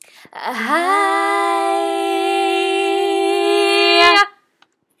Hi.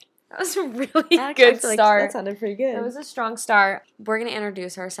 That was a really good start. That sounded pretty good. That was a strong start. We're going to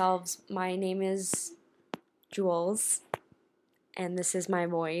introduce ourselves. My name is Jules, and this is my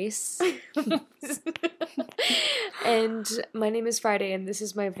voice. And my name is Friday, and this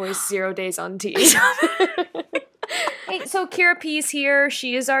is my voice 0 days on T. Hey, so Kira P's here.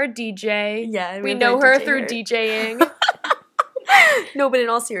 She is our DJ. Yeah, we know her through DJing. No, but in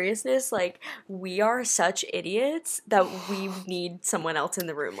all seriousness, like, we are such idiots that we need someone else in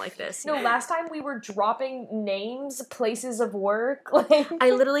the room like this. No, last time we were dropping names, places of work. Like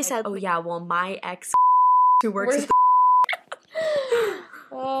I literally said, oh yeah, well, my ex who works at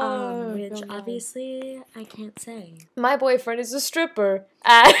which obviously I can't say. My boyfriend is a stripper.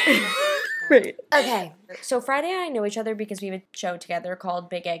 Right. Okay. So Friday and I know each other because we have a show together called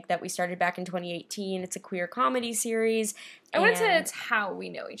Big Egg that we started back in 2018. It's a queer comedy series. I wouldn't say it's how we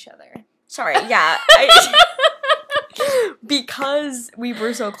know each other. Sorry, yeah. Because we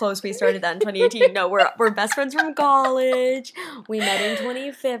were so close, we started that in 2018. No, we're best friends from college. We met in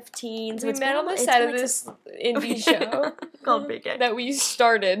 2015. So we met on the set of this indie show called Big Egg that we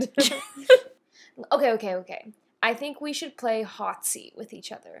started. Okay. I think we should play hot seat with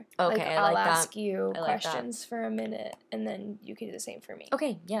each other. Okay, I'll ask you questions for a minute, and then you can do the same for me.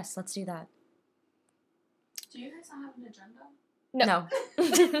 Okay, yes, let's do that. Do you guys not have an agenda? No.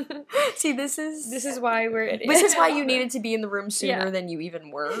 See, this is why we're idiots. This is why you needed to be in the room sooner than you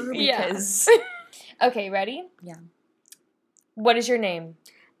even were. Because Okay, ready? Yeah. What is your name?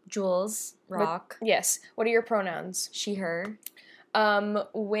 Jules Rock. Yes. What are your pronouns? She, her.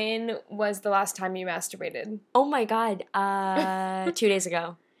 When was the last time you masturbated? Oh my god. 2 days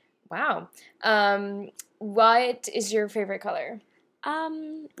ago. Wow. What is your favorite color?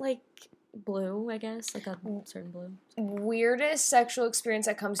 Like blue, I guess. Like a certain blue. Weirdest sexual experience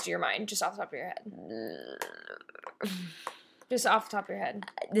that comes to your mind, just off the top of your head. Just off the top of your head.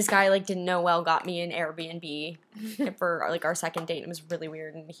 This guy, like, didn't know well, got me an Airbnb for, like, our second date. It was really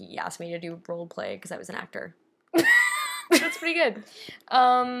weird, and he asked me to do role play because I was an actor. That's pretty good.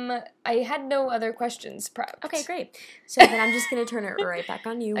 I had no other questions prepped. Okay, great. So then I'm just going to turn it right back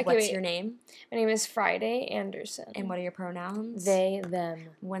on you. Okay, what's your name? My name is Friday Anderson. And what are your pronouns? They,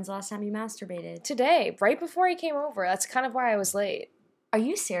 them. When's the last time you masturbated? Today, right before I came over. That's kind of why I was late. Are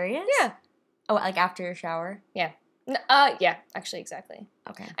you serious? Yeah. Oh, like after your shower? Yeah. Yeah, actually, exactly.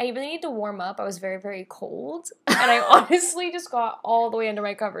 Okay. I really need to warm up. I was very, very cold. And I honestly just got all the way under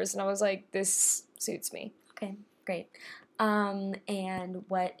my covers, and I was like, this suits me. Okay, great. And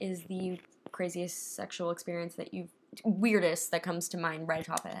what is the craziest sexual experience weirdest that comes to mind right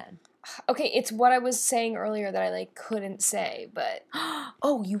off the head? Okay, it's what I was saying earlier that I, like, couldn't say, but...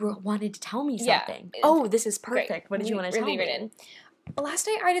 Oh, you wanted to tell me something. Yeah. Oh, this is perfect. Great. What did you want to tell me? In. Last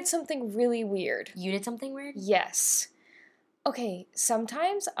night I did something really weird. You did something weird? Yes. Okay,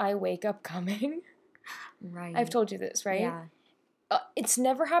 sometimes I wake up coming. Right. I've told you this, right? Yeah. It's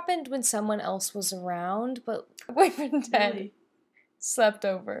never happened when someone else was around, but my boyfriend Ted slept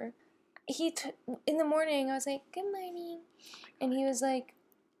over. In the morning, I was like, good morning. And he was like,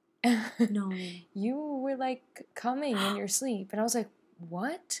 no. You were, like, coming in your sleep. And I was like,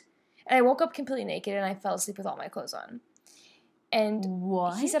 what? And I woke up completely naked, and I fell asleep with all my clothes on. And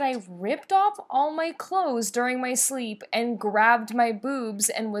what? He said I ripped off all my clothes during my sleep and grabbed my boobs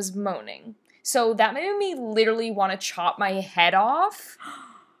and was moaning. So that made me literally want to chop my head off.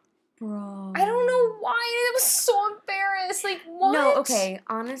 Bro. I don't know why. I was so embarrassed. Like, what? No, okay.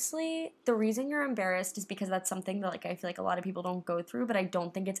 Honestly, the reason you're embarrassed is because that's something that, like, I feel like a lot of people don't go through, but I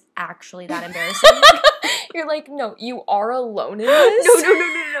don't think it's actually that embarrassing. You're like, no, you are alone in this?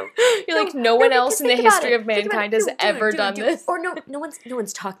 No. You're like, no one else in the history of mankind has ever done this. Or no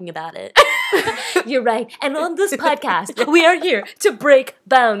one's talking about it. You're right. And on this podcast, we are here to break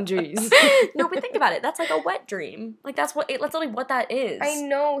boundaries. No, but think about it. That's like a wet dream. Like, that's literally what that is. I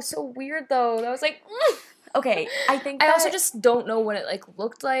know. So weird, though. I was like, Okay, I think I also just don't know what it, like,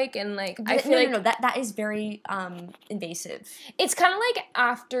 looked like, and, like, I feel no, that is very invasive. It's kind of like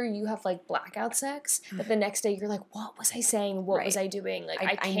after you have, like, blackout sex, but the next day you're like, what was I saying? What was I doing? Like,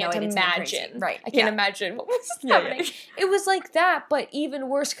 I can't imagine. Right. I can't imagine what was happening. Yeah. It was like that, but even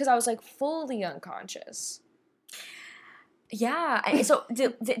worse because I was, like, fully unconscious. Yeah. So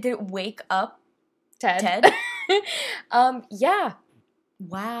did it wake up Ted? Yeah.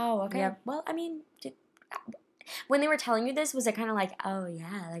 Wow. Okay. Yeah. Well, I mean, when they were telling you this, was it kind of like, oh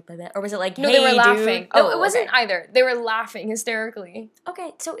yeah, like, blah, blah, or was it like, no, hey, they were laughing. Dude? No, it wasn't either. They were laughing hysterically.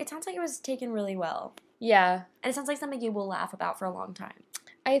 Okay, so it sounds like it was taken really well. Yeah. And it sounds like something you will laugh about for a long time.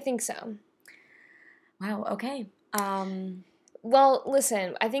 I think so. Wow, okay. Well,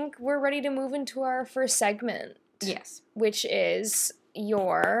 listen, I think we're ready to move into our first segment. Yes. Which is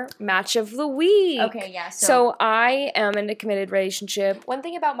your match of the week. Okay, yeah. So I am in a committed relationship. One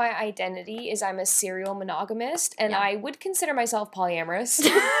thing about my identity is I'm a serial monogamist, and I would consider myself polyamorous.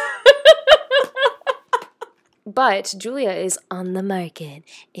 But Julia is on the market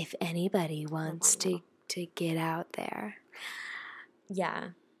if anybody wants to get out there. Yeah.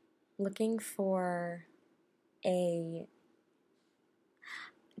 Looking for to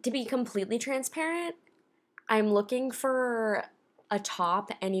be completely transparent, I'm looking for a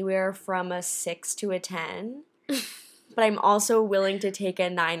top anywhere from a 6 to a 10, but I'm also willing to take a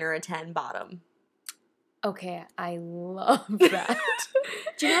 9 or a 10 bottom. Okay, I love that.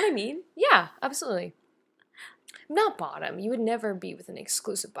 Do you know what I mean? Yeah, absolutely. Not bottom. You would never be with an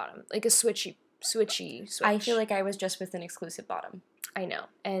exclusive bottom. Like a switchy switch. I feel like I was just with an exclusive bottom. I know.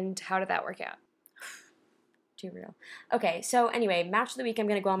 And how did that work out? Too real. Okay, so anyway, match of the week, I'm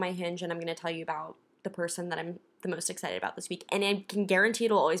going to go on my Hinge and I'm going to tell you about the person that I'm the most excited about this week. And I can guarantee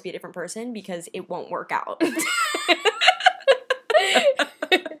it'll always be a different person because it won't work out.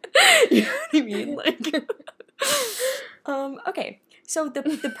 You know what I mean? Like, okay. So the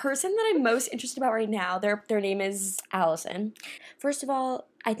person that I'm most interested about right now, their name is Allison. First of all,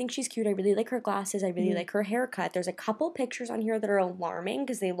 I think she's cute. I really like her glasses. I really like her haircut. There's a couple pictures on here that are alarming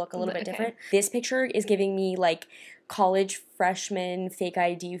because they look a little bit different. This picture is giving me like college freshman fake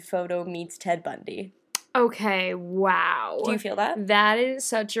ID photo meets Ted Bundy. Okay, wow. Do you feel that? That is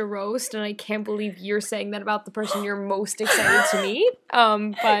such a roast, and I can't believe you're saying that about the person you're most excited to meet.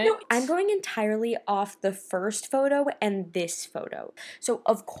 But no, I'm going entirely off the first photo and this photo. So,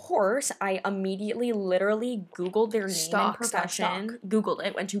 of course, I immediately literally Googled their name and profession. Googled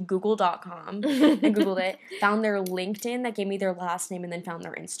it, went to google.com and Googled it, found their LinkedIn that gave me their last name, and then found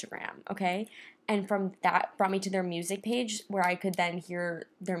their Instagram, okay? And from that, brought me to their music page where I could then hear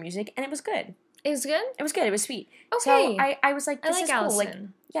their music, and it was good. It was good? It was good. It was sweet. Okay. So I was like, this I like is cool. Like,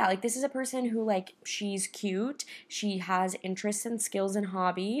 Allison. yeah, like this is a person who like she's cute. She has interests and skills and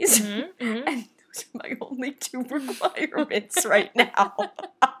hobbies. Mm-hmm, mm-hmm. And those are my only 2 requirements right now.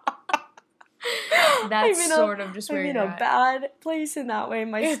 That's sort of just where I'm in a bad place in that way.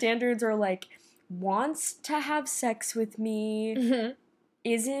 My standards are like wants to have sex with me,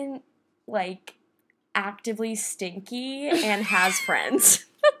 isn't like actively stinky, and has friends.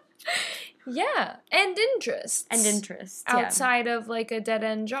 Yeah, and interests. Outside of, like, a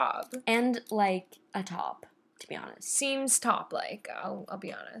dead-end job. And, like, a top, to be honest. Seems top-like, I'll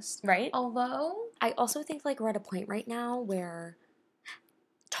be honest. Right? Although, I also think, like, we're at a point right now where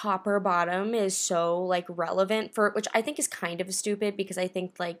top or bottom is so, like, relevant for, which I think is kind of stupid because I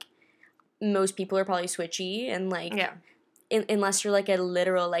think, like, most people are probably switchy and, like, unless you're, like, a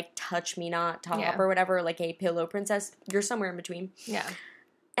literal, like, touch-me-not top or whatever, like a pillow princess, you're somewhere in between. Yeah.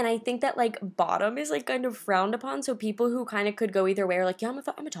 And I think that, like, bottom is, like, kind of frowned upon. So people who kind of could go either way are like, yeah, I'm a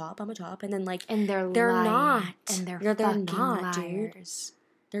top. And then, like, and they're not. And they're fucking not, liars.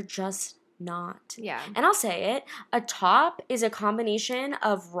 Dude. They're just not. Yeah. And I'll say it. A top is a combination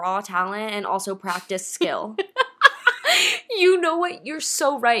of raw talent and also practice skill. You know what? You're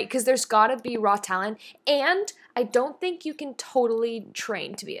so right. Because there's got to be raw talent. And I don't think you can totally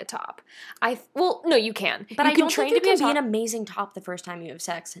train to be a top. Well, no, you can. But you I can don't train think you to can be an amazing top the first time you have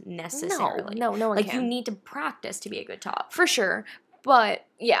sex, necessarily. No one like, can. you need to practice to be a good top. For sure. But,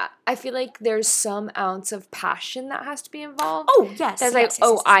 yeah, I feel like there's some ounce of passion that has to be involved. Oh, yes. That's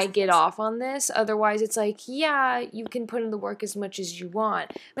like, I get off on this. Otherwise, it's like, yeah, you can put in the work as much as you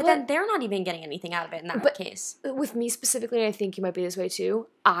want. But then they're not even getting anything out of it in that case. With me specifically, and I think you might be this way too,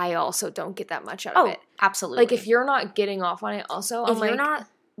 I also don't get that much out of it. Absolutely. Like, if you're not getting off on it also, if you're not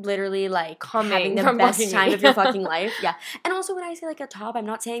literally, like, having the best time of your fucking life. Yeah. And also, when I say, like, a top, I'm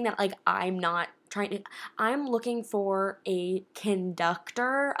not saying that, like, I'm looking for a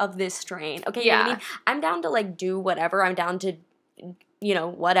conductor of this train. Okay? Yeah. You know what I mean? I'm down to, like, do whatever. I'm down to, you know,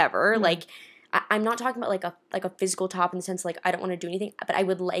 whatever. Mm-hmm. Like, I'm not talking about, like a physical top in the sense, like, I don't want to do anything, but I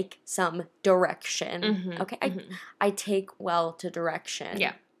would like some direction. Mm-hmm. Okay? Mm-hmm. I take well to direction.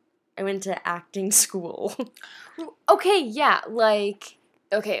 Yeah. I went to acting school. Okay, yeah, like...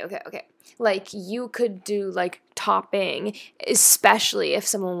 Okay. Like, you could do, like, topping, especially if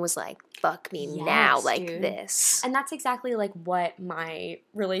someone was like, fuck me now, like, dude. This. And that's exactly, like, what my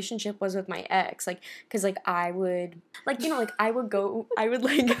relationship was with my ex. Like, because, like, I would, like, you know, like, I would,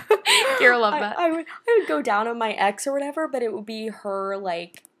 like... You're love that. I would go down on my ex or whatever, but it would be her,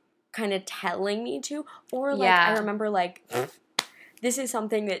 like, kind of telling me to. Or, like, I remember, like... This is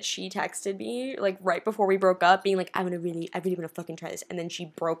something that she texted me, like, right before we broke up, being like, I really want to fucking try this. And then she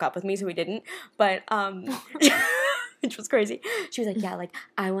broke up with me, so we didn't. But, which was crazy. She was like, yeah, like,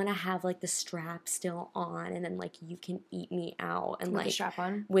 I want to have, like, the strap still on, and then, like, you can eat me out. And, with like, the strap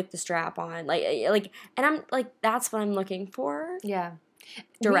on? With the strap on. Like, and I'm, like, that's what I'm looking for. Yeah.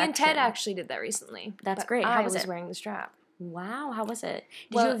 Direction. Me and Ted actually did that recently. That's great. How was I was it? wearing the strap. Wow, how was it?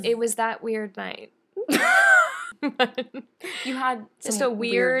 It was that weird night. You had just a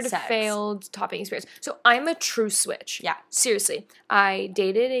weird failed topping experience. So I'm a true switch. Yeah. Seriously. I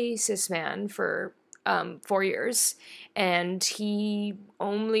dated a cis man for 4 years, and he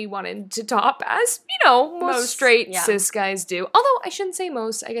only wanted to top, as, most straight cis guys do. Although I shouldn't say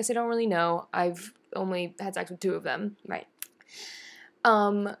most. I guess I don't really know. I've only had sex with 2 of them. Right.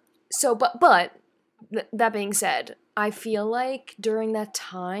 So, but that being said, I feel like during that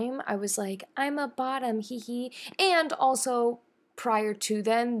time, I was like, I'm a bottom, hee. And also, prior to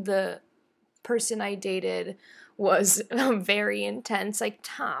then, the person I dated was very intense, like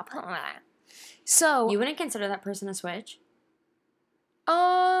top. So you wouldn't consider that person a switch?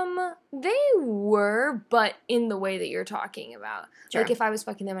 They were, but in the way that you're talking about. Sure. Like, if I was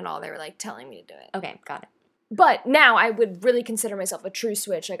fucking them at all, they were, like, telling me to do it. Okay, got it. But now I would really consider myself a true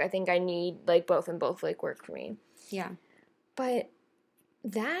switch. Like, I think I need, like, both, and both, like, work for me. Yeah. But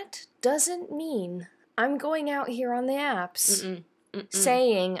that doesn't mean I'm going out here on the apps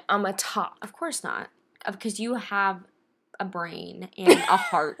saying I'm a top. Of course not. Because you have a brain and a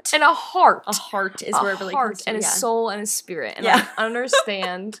heart. And a heart. A heart is where it really comes to. And a soul and a spirit. And I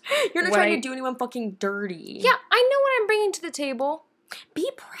understand. You're not trying to do anyone fucking dirty. Yeah, I know what I'm bringing to the table.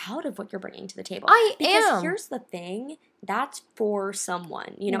 Be proud of what you're bringing to the table. Because here's the thing. That's for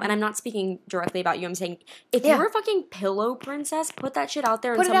someone, and I'm not speaking directly about you. I'm saying, if you're a fucking pillow princess, put that shit out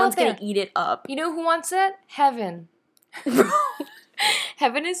there and someone's going to eat it up. You know who wants that? Heaven.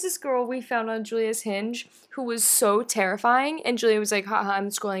 Heaven is this girl we found on Julia's Hinge who was so terrifying, and Julia was like, haha, I'm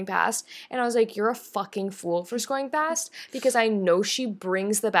scrolling past. And I was like, you're a fucking fool for scrolling past, because I know she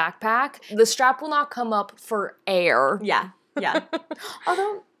brings the backpack. The strap will not come up for air. Yeah. Yeah.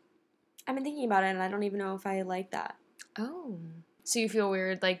 Although, I've been thinking about it, and I don't even know if I like that. Oh. So you feel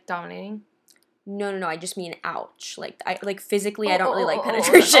weird, like, dominating? No. I just mean, ouch. Like, physically, I don't really like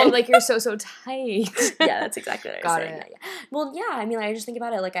penetration. Like, you're so tight. Yeah, that's exactly what I was saying. Got it. Yeah. Well, yeah, I mean, I just think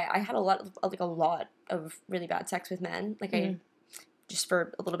about it. Like, I had a lot of really bad sex with men. Like, I, just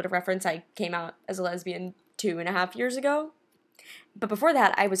for a little bit of reference, I came out as a lesbian 2.5 years ago. But before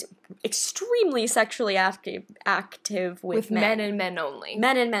that, I was extremely sexually active with men. Men and men only.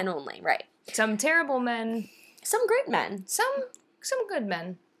 Men and men only, right. Some terrible men. Some great men. Some good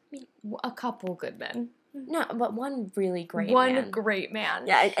men. A couple good men. No, but one really great man. One great man.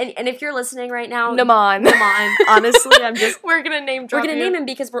 Yeah, and if you're listening right now... Naman. Honestly, I'm just... We're going to name drop We're going to name him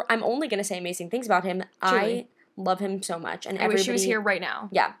because I'm only going to say amazing things about him. Truly. I love him so much. And I wish he was here right now.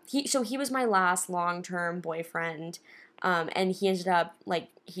 Yeah. He was my last long-term boyfriend. And he ended up, like,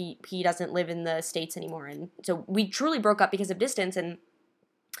 he doesn't live in the States anymore. And so we truly broke up because of distance. And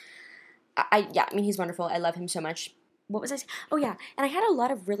I mean, he's wonderful. I love him so much. What was I saying? Oh, yeah. And I had a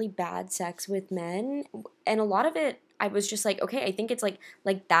lot of really bad sex with men. And a lot of it, I was just like, okay, I think it's like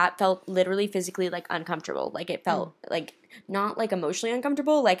that felt literally physically, like, uncomfortable. Like, it felt, like, not, like, emotionally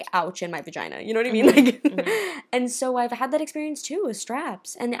uncomfortable, like, ouch in my vagina. You know what I mean? Like, and so I've had that experience, too, with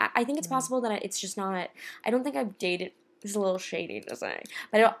straps. And I think it's possible that it's just not, I don't think I've dated... This is a little shady to say.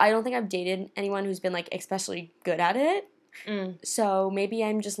 But I don't think I've dated anyone who's been, like, especially good at it. So maybe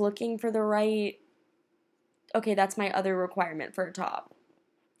I'm just looking for the right... Okay, that's my other requirement for a top.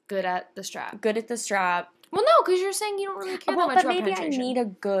 Good at the strap. Good at the strap. Well, no, because you're saying you don't really care that much about penetration. But maybe I need a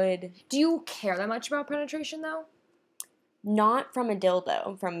good... Do you care that much about penetration, though? Not from a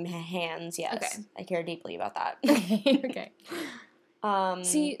dildo. From hands, yes. Okay. I care deeply about that. Okay.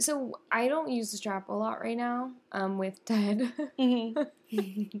 See, so I don't use the strap a lot right now, with Ted. And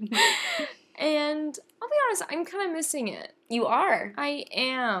I'll be honest, I'm kind of missing it. You are. I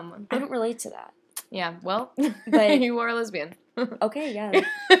am. I don't relate to that. Yeah, well, but you are a lesbian. Okay, yeah.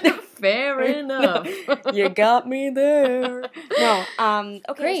 Fair enough. You got me there. No, okay.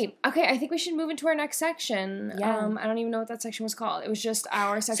 Great. Okay, I think we should move into our next section. Yeah. I don't even know what that section was called. It was just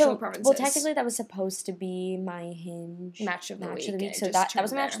our sexual preferences. Well, technically that was supposed to be my Hinge match of the week. So that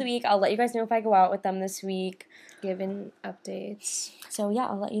was my match of the week. I'll let you guys know if I go out with them this week. Given updates. So yeah,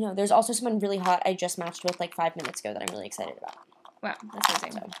 I'll let you know. There's also someone really hot I just matched with like 5 minutes ago that I'm really excited about. Wow, that's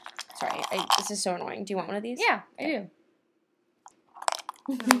amazing. So, sorry, this is so annoying. Do you want one of these? Yeah, I do.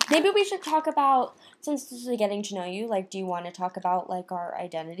 Maybe we should talk about, since this is getting to know you, like, do you want to talk about, like, our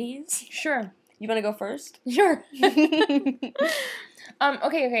identities? Sure. You want to go first? Sure.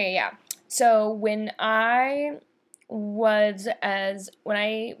 Okay, yeah. So, when I was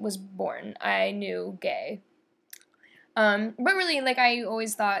born, I knew gay. But really, like, I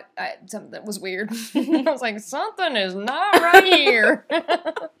always thought something that was weird. I was like, something is not right here.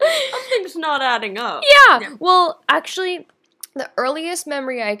 Something's not adding up. Yeah. Well, actually, the earliest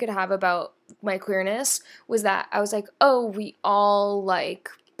memory I could have about my queerness was that I was like, oh, we all like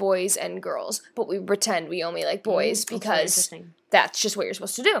boys and girls, but we pretend we only like boys because that's just what you're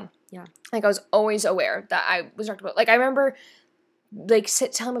supposed to do. Yeah. Like, I was always aware that I was talked about. Like, I remember, like,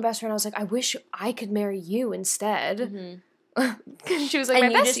 telling my best friend, I was like, I wish I could marry you instead. Mm-hmm. She was like,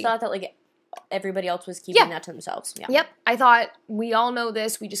 and my bestie. And you just thought that, like, everybody else was keeping that to themselves. Yeah. Yep. I thought, we all know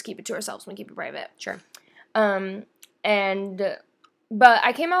this, we just keep it to ourselves, we keep it private. Sure. But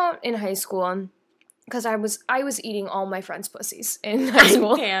I came out in high school because I was eating all my friends' pussies in high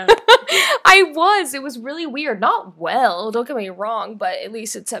school. I was. It was really weird. Not well, don't get me wrong, but at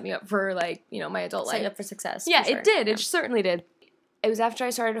least it set me up for, like, you know, my adult life. Set you up for success. Yeah, for sure. It did. Yeah. It certainly did. It was after I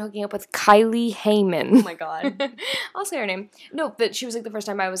started hooking up with Kylie Heyman. Oh my god. I'll say her name. No, but she was, like, the first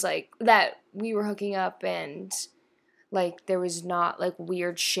time I was, like, that we were hooking up and, like, there was not, like,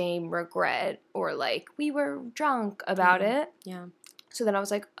 weird shame, regret, or, like, we were drunk about it. Yeah. So then I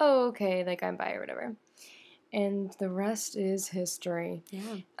was like, oh, okay, like, I'm bi or whatever. And the rest is history.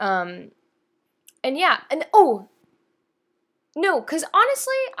 Yeah. And yeah, and oh, no, because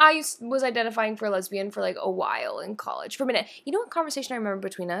honestly, I was identifying for a lesbian for, like, a while in college. For a minute. You know what conversation I remember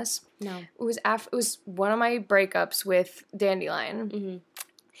between us? No. It was one of my breakups with Dandelion. Mm-hmm.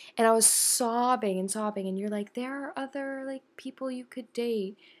 And I was sobbing, and you're like, there are other, like, people you could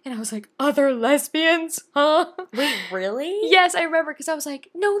date. And I was like, other lesbians? Huh? Wait, really? Yes, I remember, because I was like,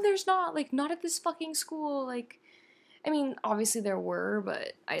 no, there's not. Like, not at this fucking school. Like, I mean, obviously there were,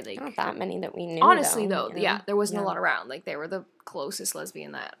 but I, like... Not that many that we knew, honestly, though, you know? Yeah, there wasn't a lot around. Like, they were the closest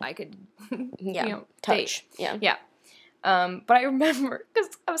lesbian that I could, you know, touch. Date. Yeah. But I remember,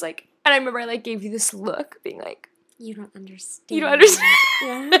 because I was like... And I remember I, like, gave you this look, being like... You don't understand. You don't understand.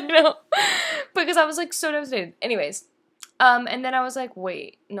 Yeah. I know. Because I was, like, so devastated. Anyways. And then I was like,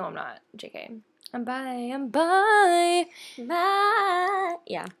 wait. No, I'm not. JK. I'm bi.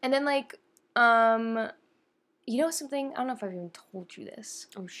 Yeah. And then, like, you know something? I don't know if I've even told you this.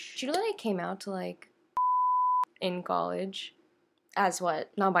 Oh, Do you know that I came out to, like, in college? As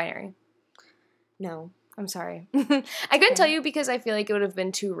what? Non-binary. No. I'm sorry. I couldn't tell you because I feel like it would have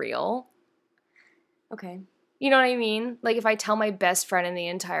been too real. Okay. You know what I mean? Like, if I tell my best friend in the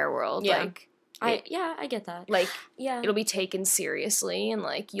entire world, like... I get that. Like, it'll be taken seriously and,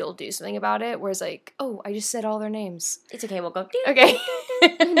 like, you'll do something about it. Whereas, like, oh, I just said all their names. It's okay, we'll go. Okay.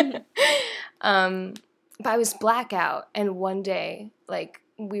 But I was blackout, and one day, like,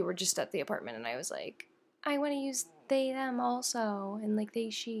 we were just at the apartment, and I was like, I want to use they, them also, and, like,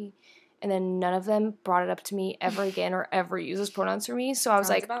 they, she. And then none of them brought it up to me ever again or ever use those pronouns for me. So I was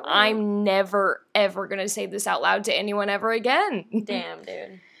like, I'm never, ever going to say this out loud to anyone ever again. Damn,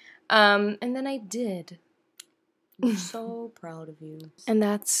 dude. And then I did. I'm so proud of you. And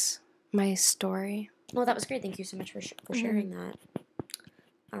that's my story. Well, that was great. Thank you so much for sharing that.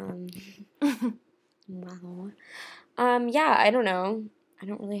 Wow. Yeah, I don't know. I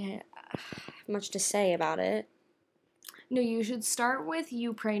don't really have much to say about it. No, you should start with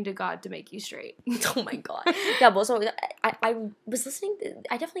you praying to God to make you straight. Oh my god. Yeah, well, so I was listening,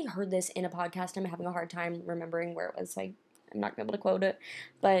 I definitely heard this in a podcast. I'm having a hard time remembering where it was, like, I'm not going to be able to quote it.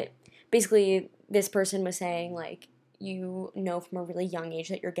 But basically, this person was saying, like, you know from a really young age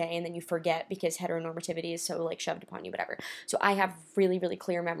that you're gay, and then you forget because heteronormativity is so, like, shoved upon you, whatever. So I have really, really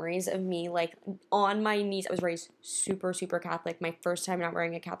clear memories of me, like, on my knees. I was raised super, super Catholic. My first time not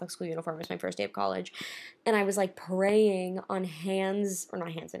wearing a Catholic school uniform was my first day of college. And I was, like, praying on hands, or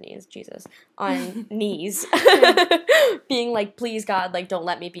not hands and knees, Jesus, on knees, being like, please, God, like, don't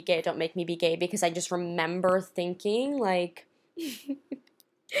let me be gay, don't make me be gay, because I just remember thinking, like...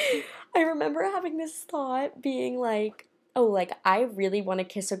 I remember having this thought being like, oh, like, I really want to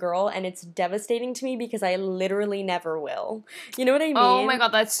kiss a girl, and it's devastating to me because I literally never will. You know what I mean? Oh my god,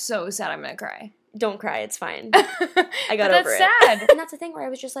 that's so sad. I'm gonna cry. Don't cry, it's fine. I got over it. That's sad. And that's the thing where I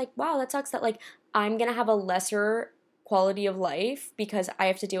was just like, wow, that sucks that, like, I'm gonna have a lesser quality of life because I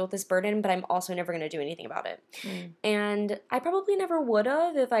have to deal with this burden, but I'm also never gonna do anything about it. And I probably never would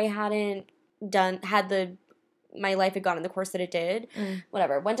have if I hadn't my life had gone in the course that it did.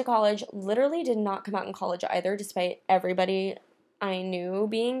 Whatever. Went to college. Literally did not come out in college either, despite everybody I knew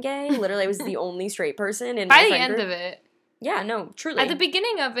being gay. Literally, I was the only straight person in my friend group. By the end of it. Yeah, no, truly. At the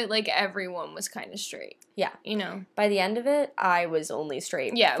beginning of it, like, everyone was kind of straight. Yeah. You know? By the end of it, I was only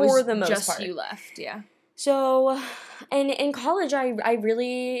straight. Yeah, for the most just part. You left, yeah. So, and in college, I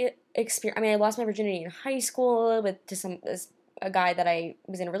really experienced... I mean, I lost my virginity in high school to a guy that I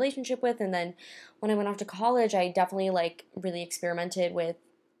was in a relationship with, and then when I went off to college, I definitely, like, really experimented with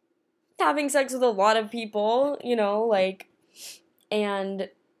having sex with a lot of people, you know, like, and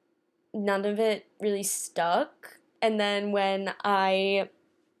none of it really stuck. And then when I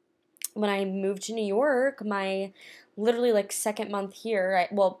moved to New York, my literally, like, second month here,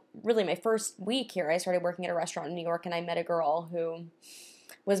 really my first week here, I started working at a restaurant in New York, and I met a girl who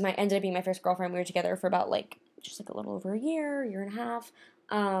ended up being my first girlfriend. We were together for about, like, just, like, a little over a year and a half.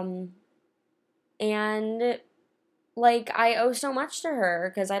 And, like, I owe so much to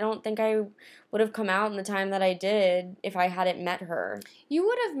her, because I don't think I would have come out in the time that I did if I hadn't met her. You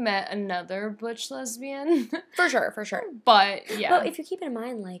would have met another butch lesbian. For sure. But, yeah. But if you keep in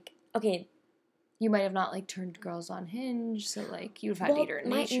mind, like, okay, you might have not, like, turned girls on Hinge, so, like, you'd have had Dater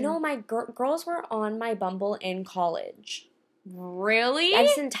Nation. My girls were on my Bumble in college. Really? I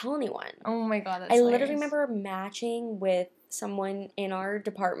just didn't tell anyone. Oh my god, that's I hilarious. literally remember matching with someone in our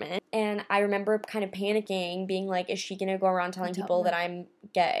department, and I remember kind of panicking, being like, is she gonna go around telling people that I'm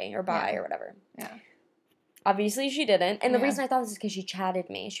gay or bi or whatever? Yeah. Obviously she didn't, and the reason I thought this is because she chatted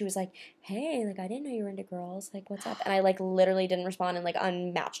me. She was like, hey, like, I didn't know you were into girls, like, what's up? And I, like, literally didn't respond and, like,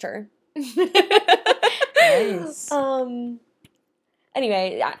 unmatched her. Nice.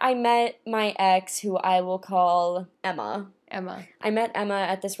 Anyway, I met my ex, who I will call Emma. I met Emma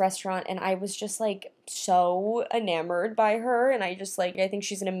at this restaurant, and I was just, like, so enamored by her, and I just, like, I think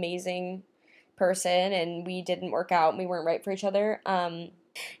she's an amazing person, and we didn't work out, and we weren't right for each other.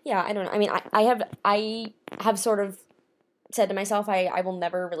 Yeah, I don't know. I mean, I have sort of said to myself, I will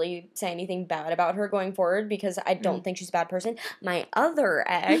never really say anything bad about her going forward, because I don't think she's a bad person. My other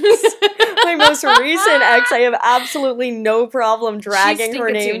ex, my most recent ex, I have absolutely no problem dragging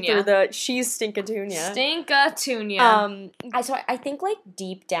her name through she's Stinkatunia. I think, like,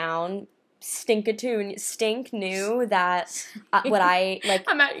 deep down, Stink knew that what I, like...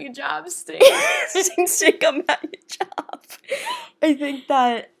 I'm at your job, Stink. Stink, I'm at your job. I think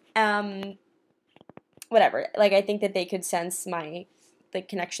that, whatever, like, I think that they could sense the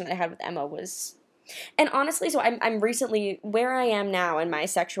connection that I had with Emma was... And honestly, so I'm recently, where I am now in my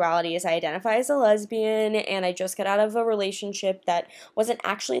sexuality is I identify as a lesbian, and I just got out of a relationship that wasn't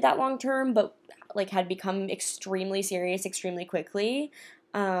actually that long term, but, like, had become extremely serious extremely quickly.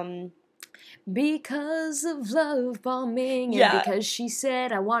 Because of love bombing, and because she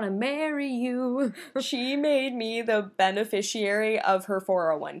said, I want to marry you. She made me the beneficiary of her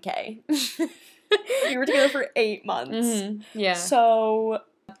 401k. We were together for 8 months. Mm-hmm. Yeah. So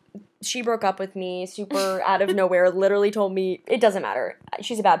she broke up with me super out of nowhere, literally told me, it doesn't matter.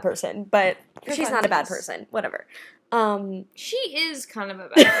 She's a bad person, but she's not a bad person. Whatever. She is kind of a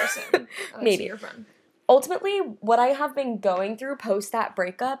bad person. Maybe. Your friend. Ultimately, what I have been going through post that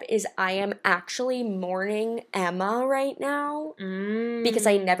breakup is I am actually mourning Emma right now, because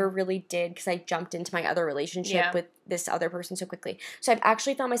I never really did, because I jumped into my other relationship with this other person so quickly. So I've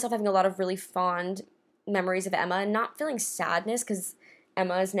actually found myself having a lot of really fond memories of Emma, and not feeling sadness, because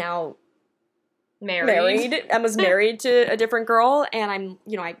Emma is now married. Emma's married to a different girl, and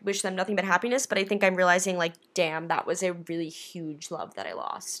I wish them nothing but happiness, but I think I'm realizing, like, damn, that was a really huge love that I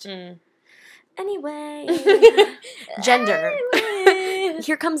lost. Anyway. Gender.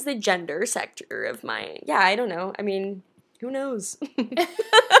 Here comes the gender sector of my... Yeah, I don't know. I mean, who knows?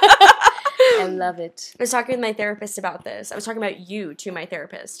 I love it. I was talking with my therapist about this. I was talking about you to my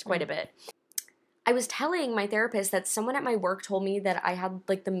therapist quite a bit. I was telling my therapist that someone at my work told me that I had,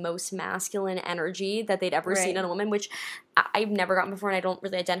 like, the most masculine energy that they'd ever seen in a woman, which I've never gotten before, and I don't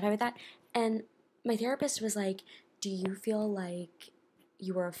really identify with that. And my therapist was like, do you feel like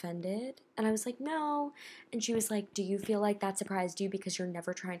you were offended? And I was like, no. And she was like, do you feel like that surprised you because you're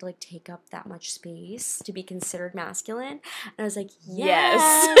never trying to, like, take up that much space to be considered masculine? And I was like,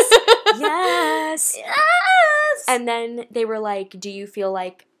 yes. Yes. And then they were like, do you feel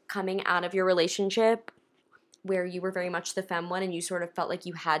like coming out of your relationship where you were very much the femme one, and you sort of felt like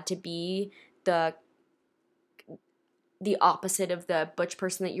you had to be the opposite of the butch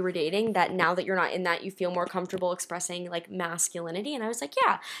person that you were dating, that now that you're not in that, you feel more comfortable expressing, like, masculinity? And I was like,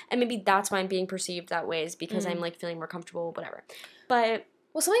 yeah. And maybe that's why I'm being perceived that way, is because I'm, like, feeling more comfortable, whatever. But...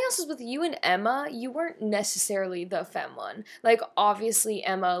 Well, something else is with you and Emma, you weren't necessarily the femme one. Like, obviously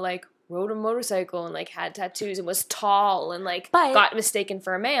Emma, like, rode a motorcycle and, like, had tattoos and was tall and, like, got mistaken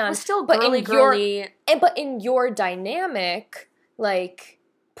for a man. Was still girly. But in your dynamic, like...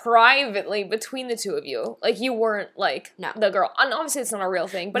 privately between the two of you, like, you weren't, like, the girl, and obviously it's not a real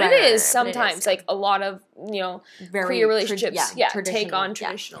thing, but it is sometimes, like, a lot of, very queer relationships take on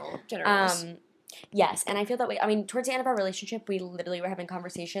traditional gender roles. Yes, and I feel that way. I mean, towards the end of our relationship, we literally were having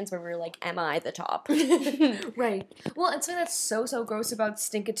conversations where we were like, am I the top? Right. Well, and something that's so gross about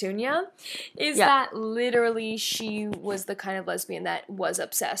Stinkatunia is that literally she was the kind of lesbian that was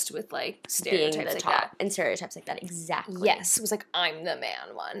obsessed with, like, stereotypes being the like top. that. And stereotypes like that, exactly. Yes. It was like, I'm the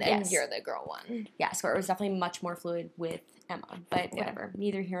man one, and Yes. you're the girl one. Yes, where it was definitely much more fluid with Emma. But whatever.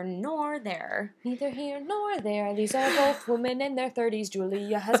 Neither here nor there. Neither here nor there. These are both women in their 30s.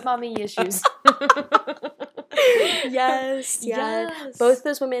 Julia has mommy issues. Yes. Both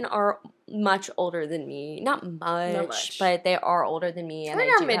those women are much older than me. Not much. But they are older than me. And we're I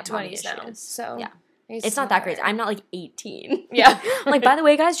in our do mid-20s have mommy now, issues. so... Yeah. It's not that crazy. I'm not like 18. Yeah. Like, by the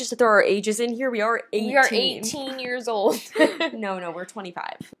way, guys, just to throw our ages in here, we are 18. We are 18 years old. No, we're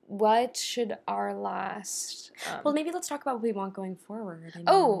 25. What should our last... well, maybe let's talk about what we want going forward. I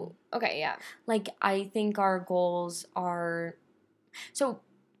mean, okay, yeah. Like, I think our goals are... So,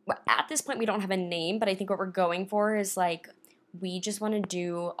 at this point, we don't have a name, but I think what we're going for is, like, we just want to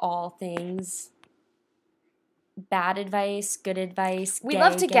do all things... Bad advice, good advice. We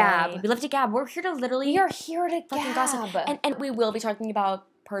love to gab. We love to gab. We're here to literally. We are here to fucking gab. Gossip. And we will be talking about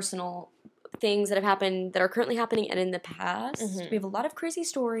personal things that have happened, that are currently happening, and in the past. Mm-hmm. We have a lot of crazy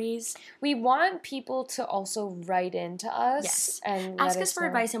stories. We want people to also write into us. Yes. And ask us for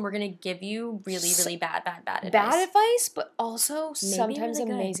advice, and we're going to give you really, really bad advice. Bad advice, but also maybe sometimes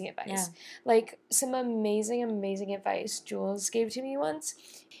really amazing advice. Yeah. Like, some amazing advice Jules gave to me once.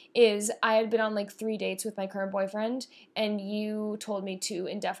 Is I had been on like 3 dates with my current boyfriend, and you told me to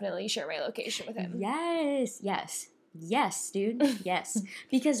indefinitely share my location with him. Yes, dude. Yes.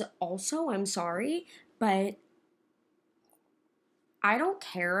 Because also, I'm sorry, but I don't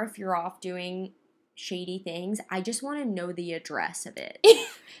care if you're off doing shady things. I just want to know the address of it.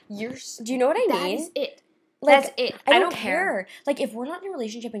 Do you know what I mean? That is it. Like, that's it. I don't care. Like, if we're not in a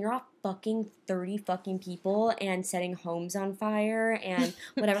relationship and you're off fucking 30 fucking people and setting homes on fire and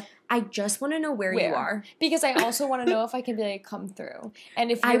whatever, I just want to know where you are. Because I also want to know if I can be like, come through. And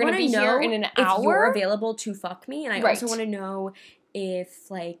if you're going to be here in an hour. If you're available to fuck me. And I also want to know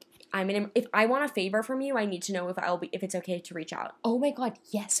if, like, if I want a favor from you, I need to know if it's okay to reach out. Oh my God,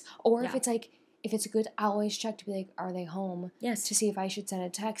 yes. Or if it's like, if it's good, I'll always check to be like, are they home? Yes. To see if I should send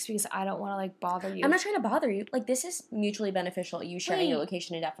a text, because I don't want to, like, bother you. I'm not trying to bother you. Like, this is mutually beneficial, you sharing your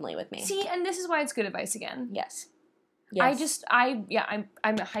location indefinitely with me. See, and this is why it's good advice again. Yes. I'm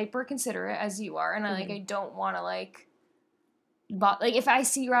hyper considerate, as you are, and I don't want to, like, if I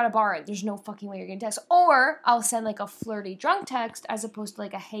see you're at a bar, there's no fucking way you're gonna text. Or I'll send, like, a flirty drunk text as opposed to,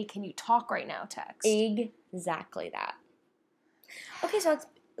 like, a hey, can you talk right now text. Exactly that. Okay, so it's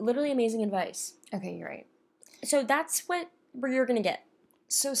literally amazing advice. Okay, you're right. So that's what you're going to get.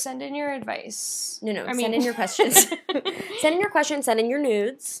 So send in your advice. Send in your questions. Send in your questions, send in your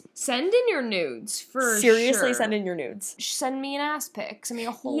nudes. Send in your nudes, for Seriously, sure. send in your nudes. Send me an ass pic. Send me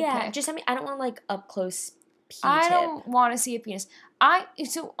a whole pic. Yeah, just send me, I don't want, like, up close P-tip. I don't want to see a penis. I'm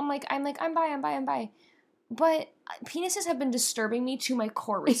bi. But penises have been disturbing me to my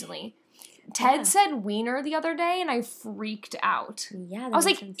core recently. Ted said wiener the other day, and I freaked out. Yeah, I was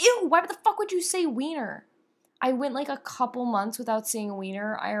like, ew, why the fuck would you say wiener? I went like a couple months without seeing a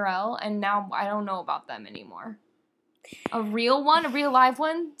wiener IRL, and now I don't know about them anymore. A real one? A real live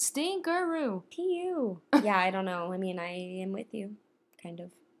one? Stinkeroo. P.U. Yeah, I don't know. I mean, I am with you. Kind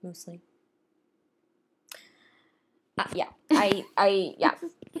of. Mostly. Yeah. Yeah.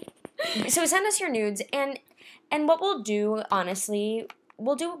 So send us your nudes, and what we'll do, honestly,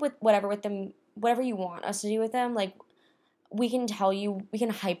 we'll do it with whatever you want us to do with them. Like, we can tell you, we can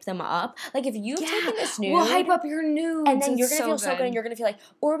hype them up. Like, if you've taken this nude, we'll hype up your nudes, and then you're gonna feel so good, and you're gonna feel like,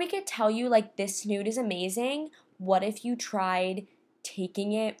 or we could tell you, like, this nude is amazing. What if you tried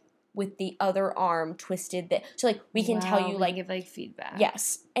taking it with the other arm twisted? So, like, we can tell you, like, give, like, feedback.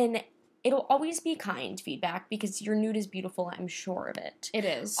 Yes, and it'll always be kind feedback because your nude is beautiful. I'm sure of it. It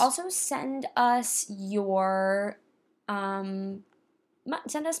is. Also, send us your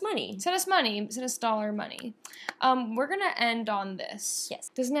send us money. Send us money. Send us dollar money. We're gonna end on this. Yes.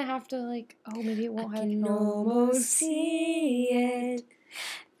 Doesn't it have to, like, maybe it won't have... I can almost see it.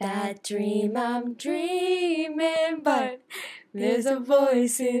 That dream I'm dreaming, but there's a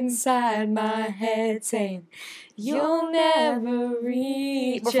voice inside my head saying, you'll never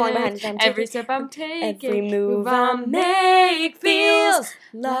reach We're falling behind time. Every step I'm taking, every move I make feels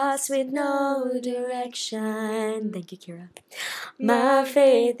lost with no direction. Thank you, Kira. My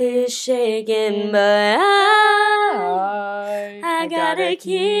faith is shaking, but I gotta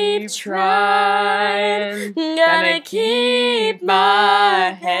keep trying. Gotta keep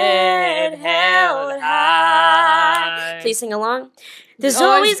my head held high. Please sing along. There's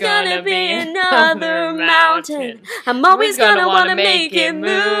always gonna be another mountain. I'm always gonna wanna make it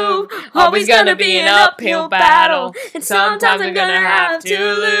move. Always gonna be an uphill battle. And sometimes I'm gonna have to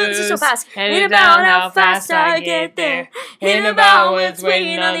lose. It's so fast. Ain't about how fast I get there. Ain't about what's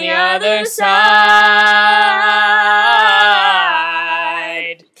waiting on the other side.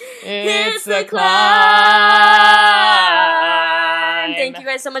 It's the climb. Thank you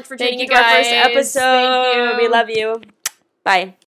guys so much for tuning into our first episode. We love you. Bye.